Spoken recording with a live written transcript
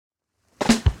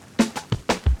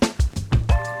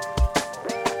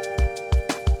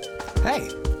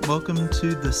Hey, welcome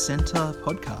to the Centre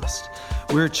podcast.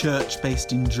 We're a church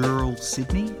based in Dural,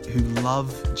 Sydney, who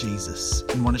love Jesus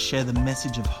and want to share the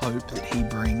message of hope that he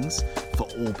brings for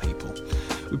all people.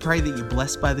 We pray that you're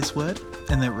blessed by this word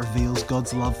and that it reveals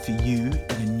God's love for you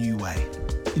in a new way.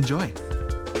 Enjoy.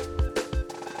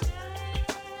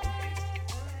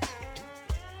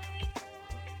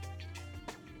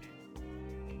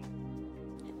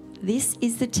 This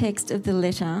is the text of the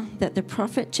letter that the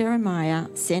prophet Jeremiah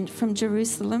sent from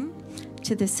Jerusalem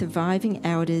to the surviving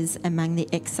elders among the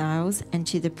exiles and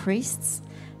to the priests,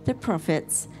 the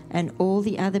prophets, and all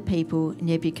the other people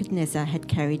Nebuchadnezzar had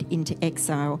carried into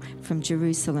exile from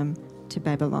Jerusalem to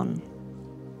Babylon.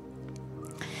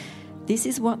 This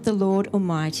is what the Lord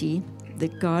Almighty, the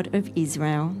God of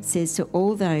Israel, says to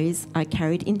all those I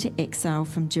carried into exile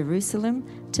from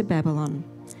Jerusalem to Babylon.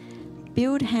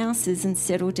 Build houses and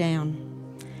settle down.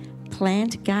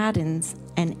 Plant gardens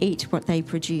and eat what they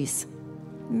produce.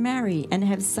 Marry and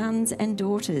have sons and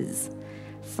daughters.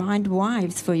 Find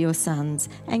wives for your sons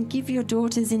and give your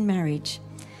daughters in marriage,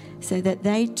 so that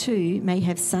they too may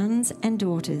have sons and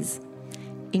daughters.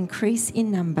 Increase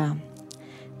in number.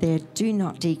 There do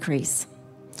not decrease.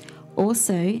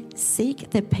 Also, seek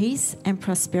the peace and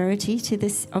prosperity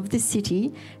of the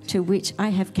city to which I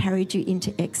have carried you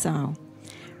into exile.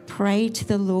 Pray to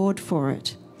the Lord for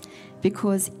it,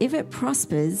 because if it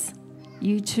prospers,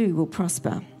 you too will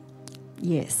prosper.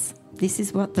 Yes, this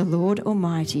is what the Lord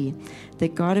Almighty, the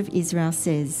God of Israel,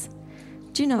 says.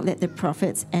 Do not let the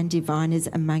prophets and diviners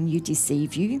among you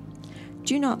deceive you.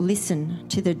 Do not listen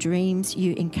to the dreams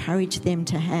you encourage them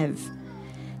to have.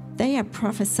 They are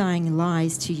prophesying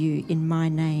lies to you in my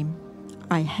name.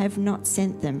 I have not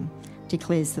sent them,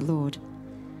 declares the Lord.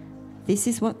 This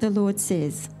is what the Lord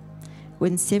says.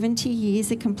 When 70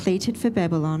 years are completed for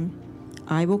Babylon,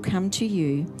 I will come to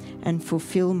you and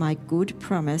fulfill my good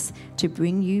promise to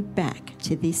bring you back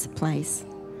to this place.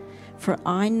 For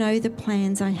I know the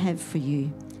plans I have for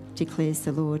you, declares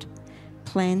the Lord.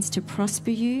 Plans to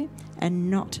prosper you and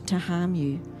not to harm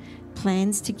you.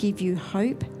 Plans to give you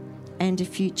hope and a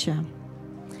future.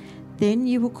 Then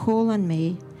you will call on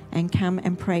me and come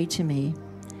and pray to me,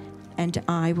 and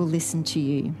I will listen to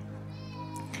you.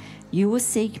 You will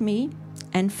seek me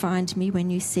and find me when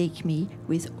you seek me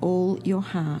with all your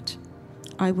heart.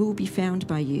 I will be found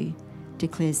by you,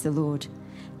 declares the Lord,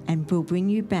 and will bring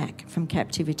you back from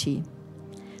captivity.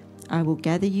 I will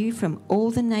gather you from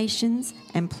all the nations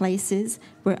and places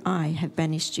where I have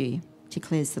banished you,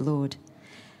 declares the Lord,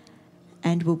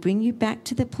 and will bring you back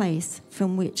to the place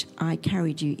from which I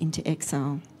carried you into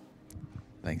exile.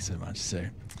 Thanks so much,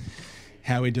 sir.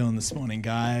 How are we doing this morning,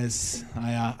 guys?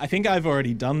 I think I've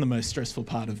already done the most stressful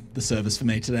part of the service for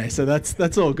me today, so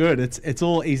that's all good. It's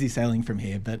all easy sailing from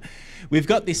here. But we've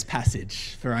got this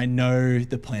passage, for I know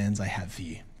the plans I have for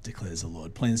you, declares the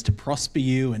Lord. Plans to prosper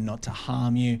you and not to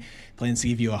harm you. Plans to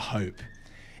give you a hope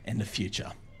and a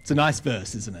future. It's a nice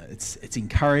verse, isn't it? It's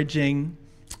encouraging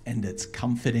and it's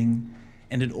comforting,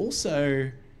 and it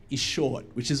also is short,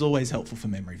 which is always helpful for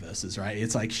memory verses, right?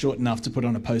 It's like short enough to put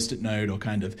on a post-it note or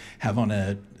kind of have on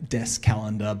a desk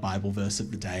calendar Bible verse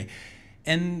of the day.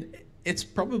 And it's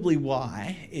probably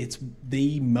why it's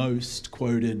the most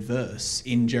quoted verse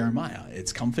in Jeremiah.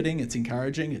 It's comforting, it's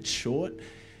encouraging, it's short,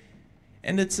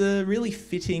 and it's a really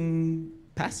fitting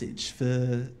passage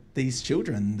for these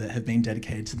children that have been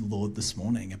dedicated to the Lord this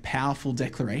morning. A powerful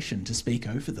declaration to speak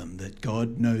over them that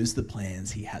God knows the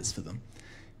plans he has for them.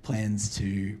 Plans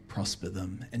to prosper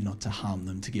them and not to harm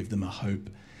them, to give them a hope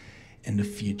and a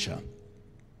future.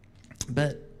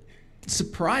 But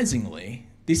surprisingly,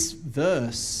 this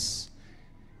verse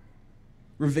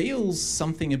reveals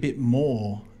something a bit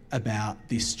more about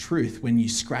this truth when you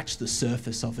scratch the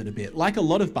surface of it a bit. Like a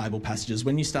lot of Bible passages,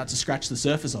 when you start to scratch the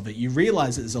surface of it, you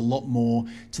realize that there's a lot more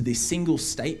to this single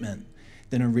statement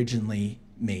than originally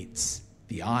meets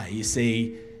the eye. You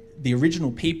see, the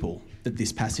original people that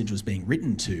this passage was being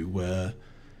written to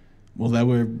they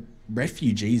were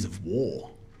refugees of war.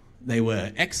 They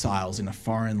were exiles in a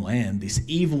foreign land. This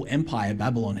evil empire,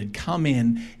 Babylon, had come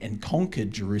in and conquered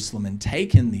Jerusalem and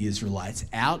taken the Israelites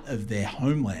out of their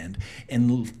homeland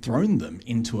and thrown them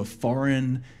into a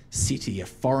foreign city, a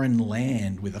foreign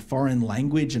land with a foreign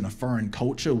language and a foreign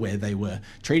culture where they were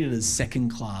treated as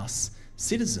second-class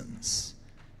citizens.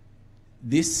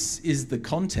 This is the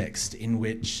context in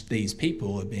which these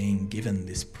people are being given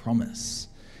this promise.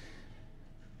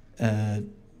 A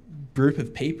group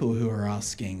of people who are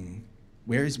asking,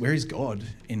 where is God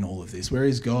in all of this? Where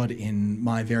is God in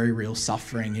my very real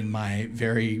suffering, in my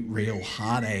very real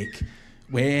heartache?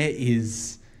 Where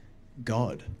is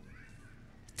God?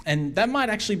 And that might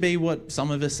actually be what some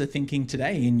of us are thinking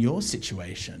today in your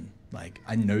situation. Like,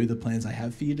 I know the plans I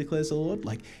have for you, declares the Lord.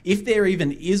 Like, if there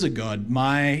even is a God,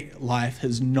 my life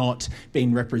has not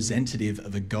been representative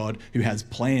of a God who has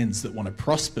plans that want to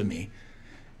prosper me,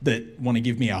 that want to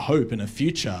give me a hope and a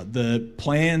future. The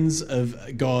plans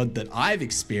of God that I've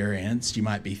experienced, you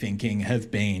might be thinking, have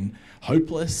been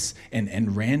hopeless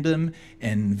and random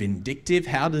and vindictive.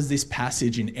 How does this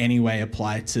passage in any way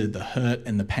apply to the hurt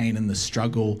and the pain and the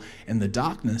struggle and the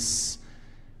darkness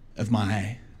of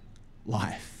my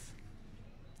life?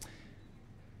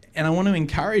 And I want to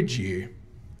encourage you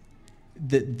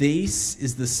that this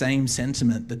is the same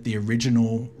sentiment that the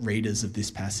original readers of this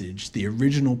passage, the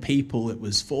original people it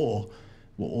was for,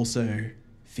 were also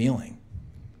feeling.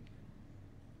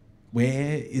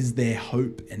 Where is their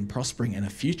hope and prospering and a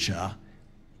future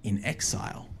in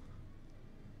exile?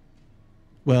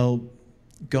 Well,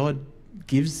 God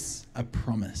gives a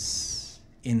promise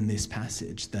in this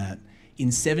passage that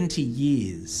in 70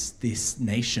 years, this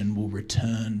nation will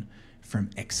return from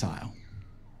exile.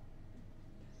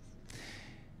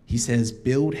 He says,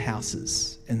 build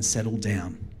houses and settle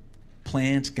down.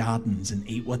 Plant gardens and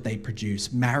eat what they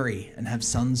produce. Marry and have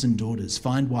sons and daughters.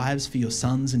 Find wives for your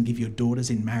sons and give your daughters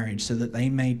in marriage so that they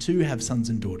may too have sons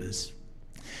and daughters.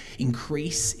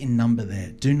 Increase in number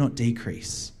there. Do not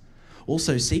decrease.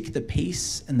 Also seek the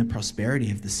peace and the prosperity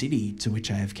of the city to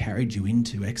which I have carried you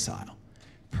into exile.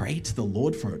 Pray to the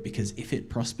Lord for it, because if it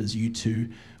prospers, you too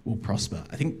will prosper.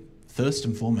 I think first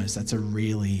and foremost, that's a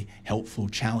really helpful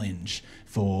challenge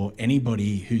for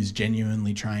anybody who's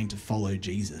genuinely trying to follow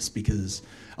Jesus, because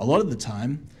a lot of the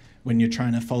time when you're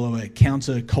trying to follow a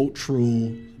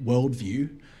counter-cultural worldview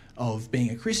of being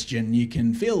a Christian, you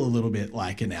can feel a little bit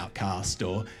like an outcast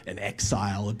or an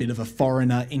exile, a bit of a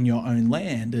foreigner in your own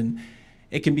land. And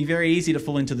it can be very easy to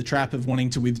fall into the trap of wanting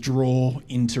to withdraw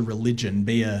into religion,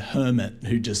 be a hermit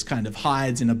who just kind of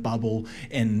hides in a bubble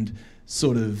and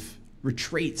sort of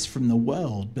retreats from the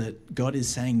world. But God is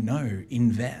saying, no,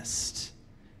 invest.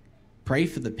 Pray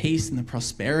for the peace and the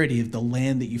prosperity of the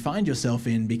land that you find yourself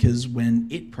in, because when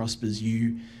it prospers,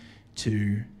 you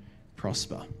too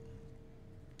prosper.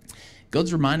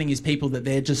 God's reminding his people that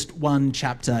they're just one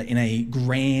chapter in a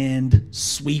grand,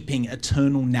 sweeping,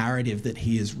 eternal narrative that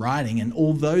he is writing. And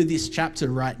although this chapter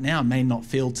right now may not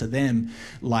feel to them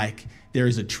like there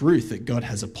is a truth that God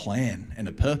has a plan and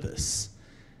a purpose,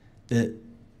 that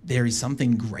there is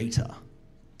something greater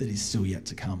that is still yet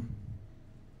to come.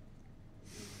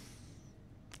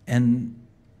 And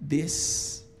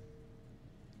this,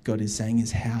 God is saying,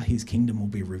 is how his kingdom will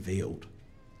be revealed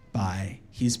by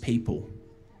his people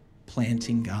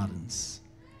planting gardens,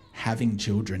 having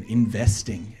children,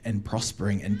 investing and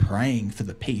prospering and praying for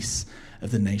the peace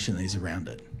of the nation that is around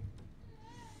it.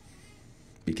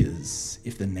 Because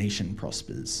if the nation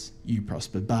prospers, you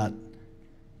prosper. But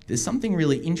there's something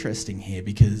really interesting here,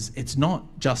 because it's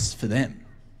not just for them.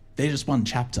 They're just one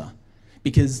chapter.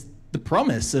 Because the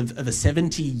promise of a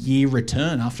 70-year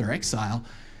return after exile,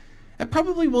 it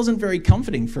probably wasn't very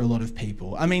comforting for a lot of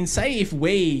people. I mean, say if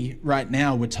we right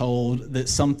now were told that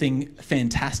something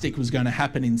fantastic was going to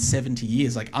happen in 70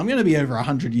 years, like I'm going to be over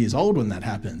 100 years old when that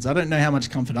happens. I don't know how much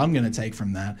comfort I'm going to take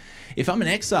from that. If I'm an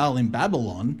exile in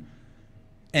Babylon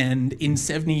and in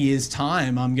 70 years'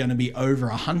 time I'm going to be over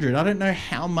 100, I don't know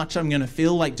how much I'm going to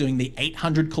feel like doing the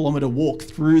 800-kilometer walk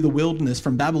through the wilderness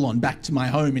from Babylon back to my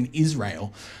home in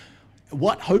Israel.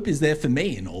 What hope is there for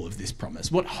me in all of this promise?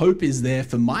 What hope is there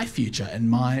for my future and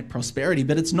my prosperity?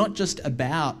 But it's not just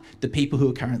about the people who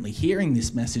are currently hearing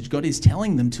this message. God is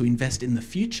telling them to invest in the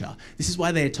future. This is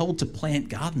why they are told to plant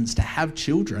gardens, to have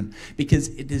children, because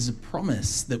it is a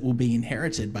promise that will be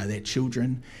inherited by their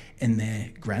children and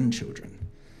their grandchildren.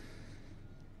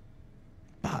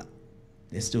 But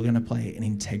they're still going to play an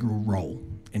integral role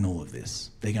in all of this.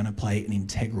 They're going to play an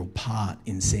integral part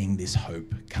in seeing this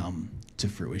hope come to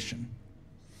fruition.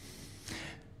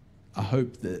 I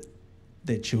hope that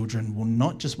their children will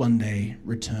not just one day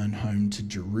return home to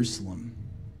Jerusalem,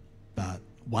 but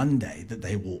one day that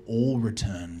they will all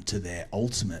return to their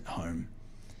ultimate home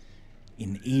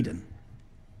in Eden.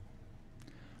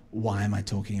 Why am I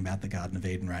talking about the Garden of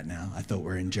Eden right now? I thought we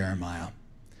were in Jeremiah.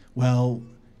 Well,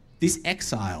 this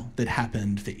exile that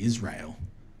happened for Israel,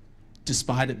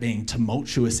 despite it being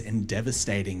tumultuous and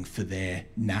devastating for their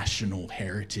national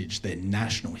heritage, their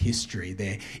national history,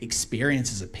 their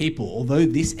experience as a people, although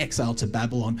this exile to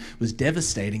Babylon was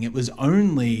devastating, it was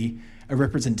only a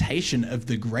representation of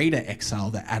the greater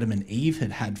exile that Adam and Eve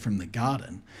had had from the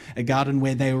garden, a garden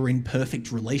where they were in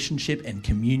perfect relationship and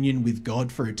communion with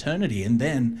God for eternity, and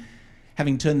then,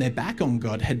 having turned their back on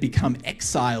God, had become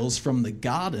exiles from the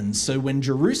garden. So when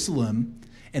Jerusalem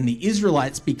and the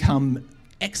Israelites become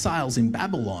exiles in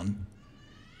Babylon,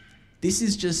 this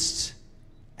is just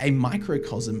a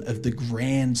microcosm of the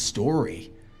grand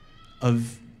story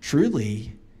of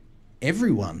truly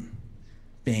everyone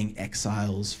being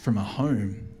exiles from a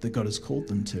home that God has called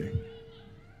them to.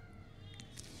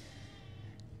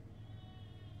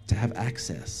 To have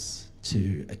access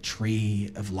to a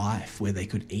tree of life where they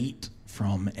could eat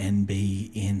from and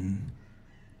be in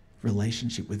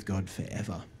relationship with God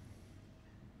forever.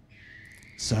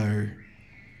 So,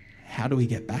 how do we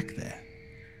get back there?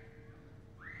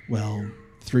 Well,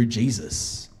 through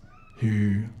Jesus,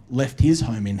 who left his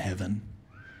home in heaven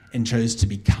and chose to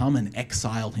become an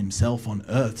exile himself on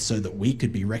earth so that we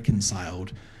could be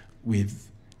reconciled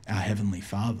with our Heavenly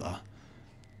Father.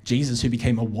 Jesus, who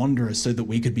became a wanderer so that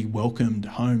we could be welcomed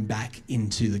home back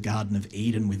into the Garden of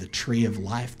Eden with a tree of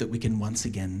life that we can once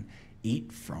again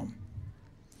eat from.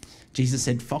 Jesus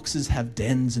said, "Foxes have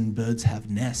dens and birds have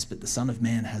nests, but the Son of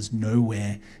Man has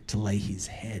nowhere to lay his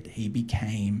head." He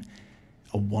became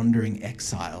a wandering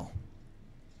exile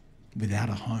without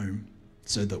a home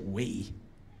so that we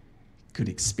could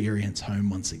experience home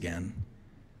once again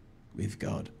with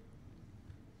God.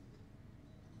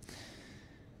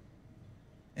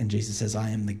 And Jesus says,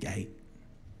 "I am the gate."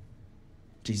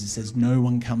 Jesus says, "No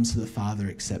one comes to the Father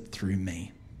except through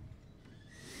me."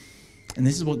 And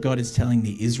this is what God is telling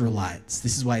the Israelites.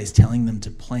 This is why he's telling them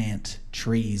to plant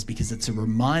trees, because it's a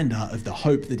reminder of the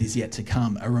hope that is yet to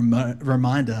come, a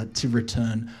reminder to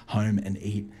return home and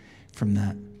eat from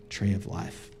that tree of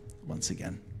life once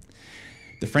again.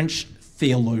 The French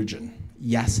theologian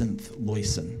Hyacinthe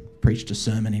Loyson preached a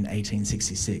sermon in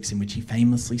 1866 in which he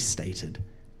famously stated,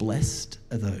 "Blessed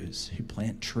are those who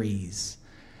plant trees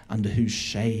under whose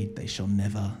shade they shall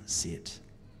never sit,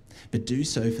 but do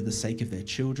so for the sake of their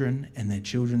children and their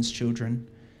children's children,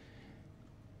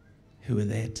 who are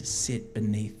there to sit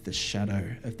beneath the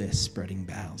shadow of their spreading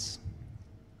boughs."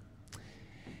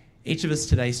 Each of us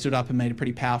today stood up and made a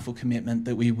pretty powerful commitment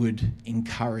that we would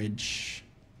encourage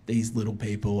these little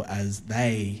people as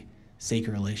they seek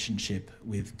a relationship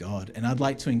with God. And I'd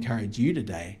like to encourage you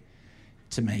today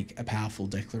to make a powerful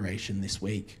declaration this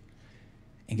week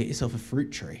and get yourself a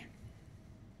fruit tree.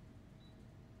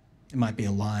 It might be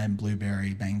a lime,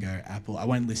 blueberry, mango, apple. I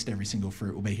won't list every single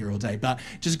fruit. We'll be here all day. But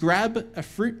just grab a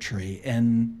fruit tree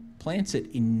and plant it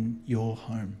in your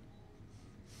home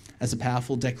as a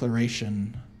powerful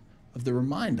declaration of the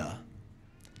reminder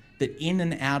that in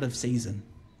and out of season,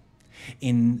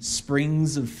 in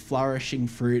springs of flourishing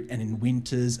fruit and in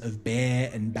winters of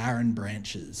bare and barren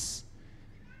branches,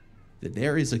 that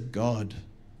there is a God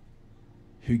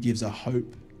who gives a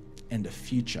hope and a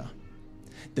future,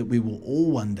 that we will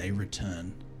all one day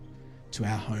return to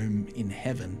our home in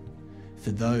heaven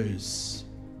for those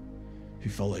who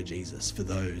follow Jesus, for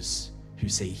those who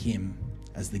see him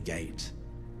as the gate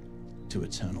to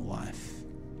eternal life.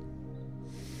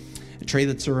 A tree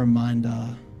that's a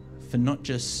reminder for not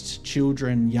just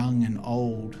children, young and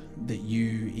old, that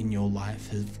you in your life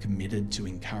have committed to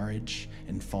encourage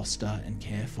and foster and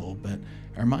care for, but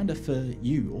a reminder for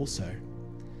you also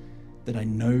that I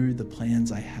know the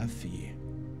plans I have for you,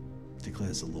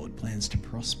 declares the Lord, plans to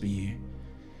prosper you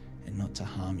and not to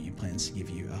harm you, plans to give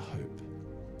you a hope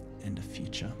and a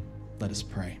future. Let us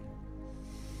pray.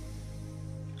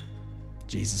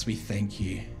 Jesus, we thank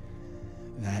you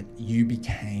that you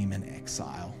became an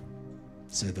exile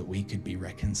so that we could be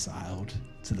reconciled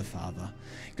to the Father.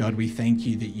 God, we thank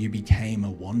you that you became a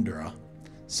wanderer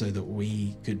so that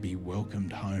we could be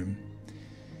welcomed home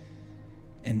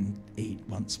and eat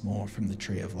once more from the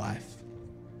tree of life.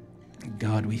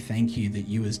 God, we thank you that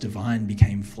you as divine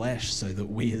became flesh so that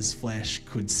we as flesh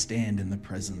could stand in the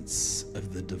presence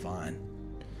of the divine.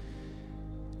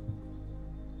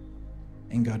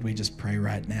 And God, we just pray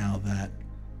right now that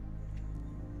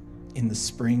in the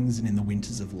springs and in the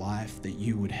winters of life, that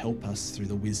you would help us through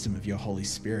the wisdom of your Holy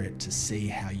Spirit to see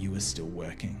how you are still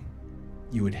working.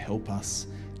 You would help us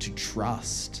to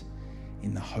trust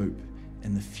in the hope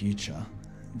and the future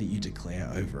that you declare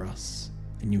over us.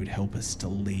 And you would help us to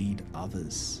lead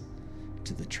others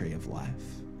to the tree of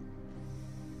life.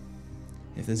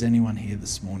 If there's anyone here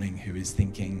this morning who is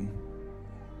thinking,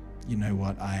 you know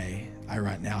what, I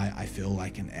right now, I feel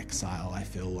like an exile. I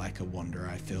feel like a wanderer.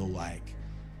 I feel like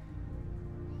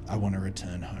I want to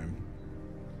return home.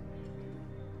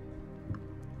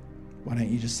 Why don't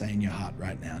you just say in your heart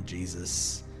right now,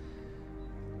 Jesus,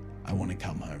 I want to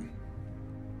come home.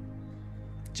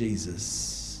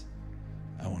 Jesus,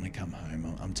 I want to come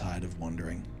home. I'm tired of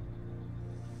wandering.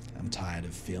 I'm tired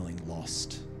of feeling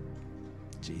lost.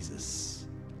 Jesus,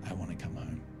 I want to come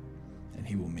home. And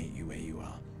he will meet you where you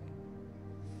are.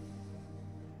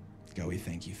 God, we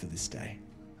thank you for this day.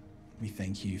 We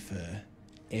thank you for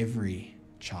every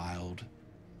child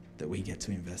that we get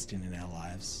to invest in our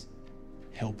lives.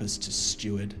 Help us to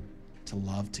steward, to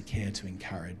love, to care, to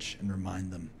encourage, and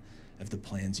remind them of the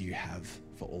plans you have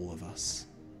for all of us.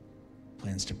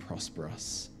 Plans to prosper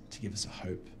us, to give us a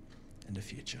hope and a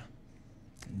future.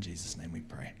 In Jesus' name we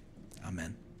pray.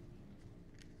 Amen.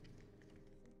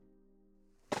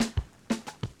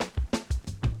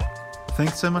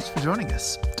 Thanks so much for joining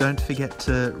us. Don't forget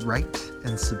to rate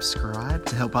and subscribe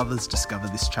to help others discover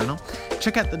this channel.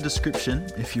 Check out the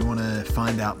description if you want to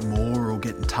find out more or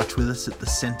get in touch with us at the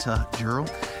Centre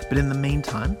Dural. But in the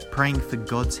meantime, praying for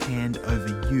God's hand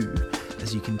over you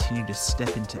as you continue to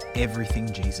step into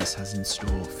everything Jesus has in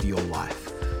store for your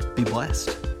life. Be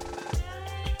blessed.